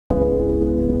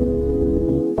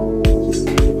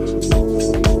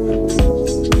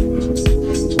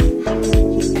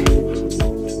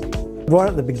Right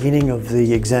at the beginning of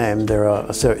the exam, there are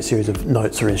a series of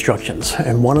notes or instructions,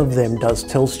 and one of them does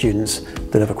tell students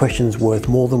that if a question's worth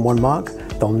more than 1 mark,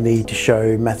 they'll need to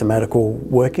show mathematical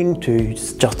working to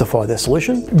justify their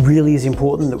solution. It really is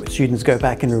important that students go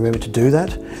back and remember to do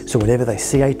that. So whenever they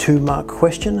see a 2-mark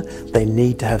question, they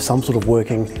need to have some sort of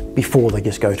working before they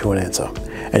just go to an answer.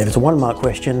 And if it's a 1-mark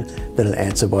question, then an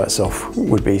answer by itself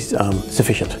would be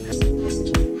sufficient.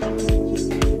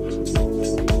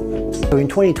 So in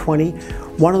 2020,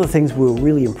 one of the things we were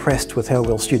really impressed with how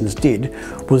well students did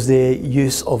was their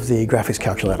use of the graphics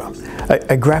calculator.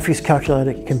 A graphics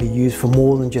calculator can be used for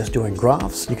more than just doing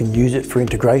graphs. You can use it for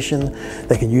integration,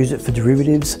 they can use it for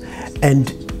derivatives,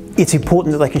 and it's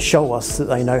important that they can show us that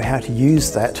they know how to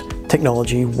use that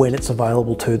technology when it's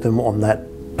available to them on that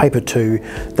paper 2,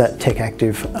 that Tech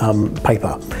Active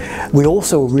paper. We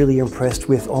also were really impressed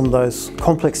with, on those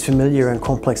complex familiar and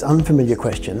complex unfamiliar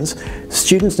questions,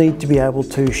 students need to be able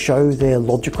to show their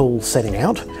logical setting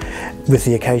out with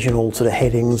the occasional sort of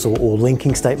headings or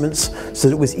linking statements, so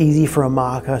that it was easy for a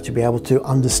marker to be able to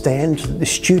understand that the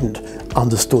student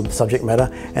understood the subject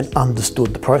matter and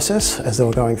understood the process as they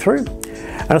were going through.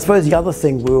 And I suppose the other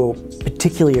thing we were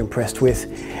particularly impressed with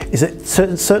is that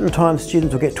certain times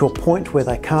students will get to a point where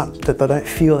they don't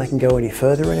feel they can go any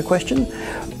further in a question,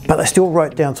 but they still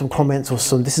wrote down some comments or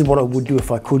this is what I would do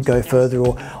if I could go further,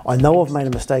 or I know I've made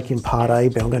a mistake in part A,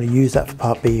 but I'm going to use that for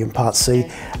part B and part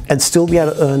C, and still be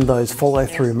able to earn those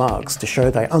follow-through marks to show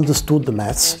they understood the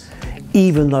maths,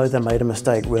 even though they made a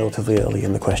mistake relatively early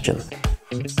in the question.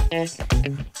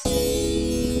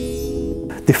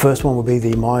 The first one will be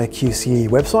the My QCE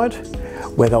website,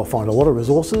 where they'll find a lot of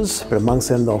resources, but amongst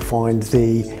them they'll find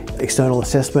the External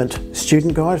Assessment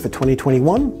Student Guide for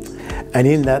 2021, and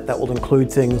in that will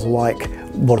include things like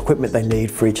what equipment they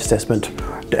need for each assessment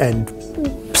and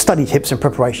study tips and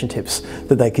preparation tips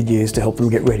that they could use to help them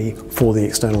get ready for the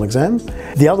external exam.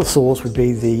 The other source would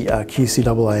be the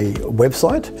QCAA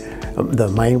website, the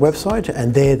main website,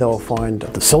 and there they'll find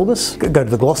the syllabus. Go to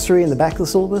the glossary in the back of the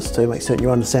syllabus to make certain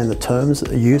you understand the terms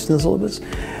that are used in the syllabus.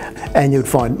 And you'd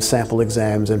find sample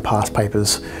exams and past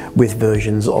papers with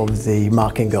versions of the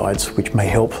marking guides, which may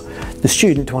help the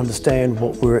student to understand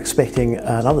what we're expecting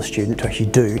another student to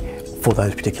actually do for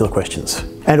those particular questions.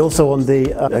 And also on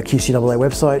the QCAA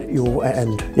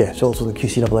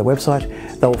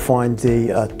website, they'll find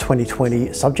the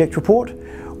 2020 subject report,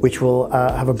 which will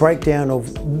have a breakdown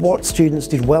of what students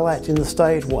did well at in the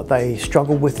state, what they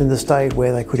struggled with in the state,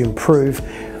 where they could improve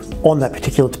on that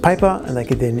particular paper, and they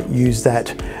could then use that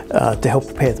to help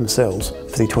prepare themselves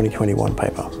for the 2021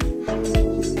 paper.